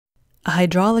A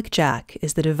hydraulic jack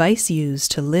is the device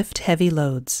used to lift heavy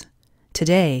loads.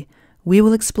 Today, we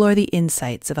will explore the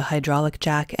insights of a hydraulic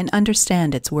jack and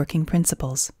understand its working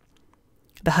principles.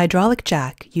 The hydraulic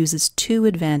jack uses two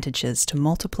advantages to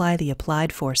multiply the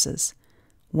applied forces.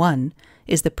 One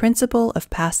is the principle of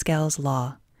Pascal's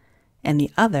law, and the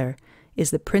other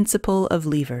is the principle of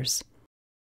levers.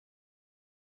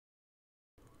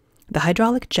 The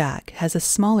hydraulic jack has a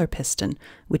smaller piston,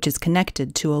 which is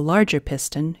connected to a larger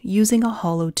piston using a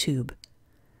hollow tube.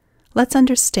 Let's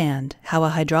understand how a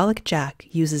hydraulic jack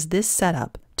uses this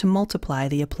setup to multiply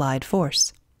the applied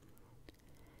force.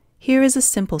 Here is a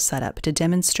simple setup to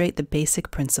demonstrate the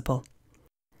basic principle.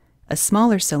 A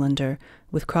smaller cylinder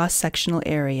with cross-sectional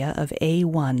area of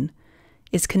A1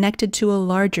 is connected to a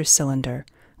larger cylinder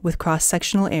with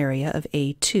cross-sectional area of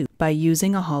A2 by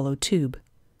using a hollow tube.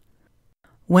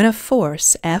 When a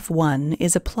force F1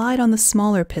 is applied on the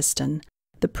smaller piston,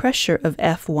 the pressure of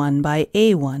F1 by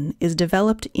A1 is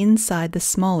developed inside the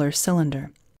smaller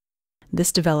cylinder.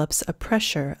 This develops a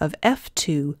pressure of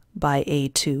F2 by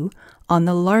A2 on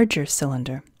the larger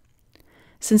cylinder.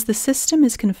 Since the system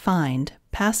is confined,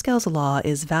 Pascal's law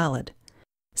is valid,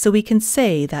 so we can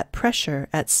say that pressure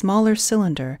at smaller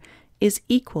cylinder is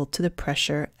equal to the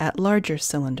pressure at larger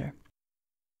cylinder.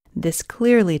 This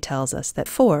clearly tells us that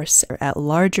force at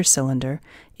larger cylinder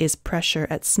is pressure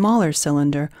at smaller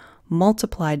cylinder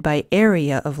multiplied by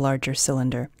area of larger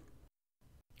cylinder.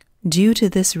 Due to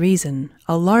this reason,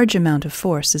 a large amount of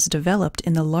force is developed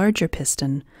in the larger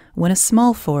piston when a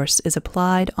small force is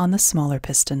applied on the smaller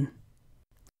piston.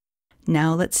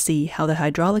 Now let's see how the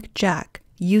hydraulic jack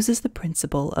uses the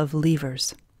principle of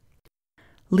levers.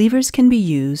 Levers can be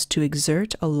used to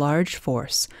exert a large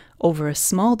force over a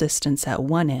small distance at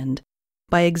one end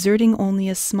by exerting only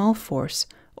a small force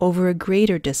over a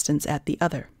greater distance at the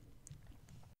other.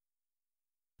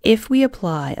 If we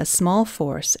apply a small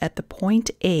force at the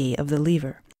point A of the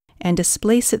lever and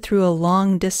displace it through a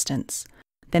long distance,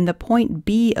 then the point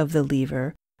B of the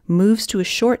lever moves to a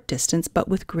short distance but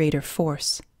with greater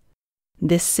force.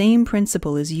 This same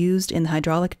principle is used in the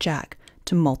hydraulic jack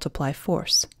to multiply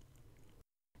force.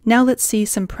 Now let's see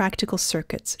some practical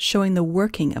circuits showing the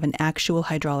working of an actual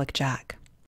hydraulic jack.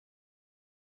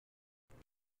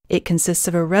 It consists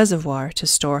of a reservoir to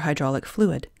store hydraulic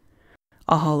fluid.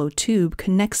 A hollow tube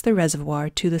connects the reservoir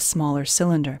to the smaller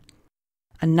cylinder.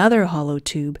 Another hollow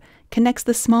tube connects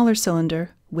the smaller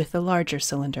cylinder with the larger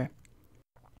cylinder.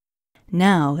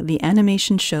 Now the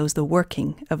animation shows the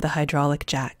working of the hydraulic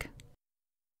jack.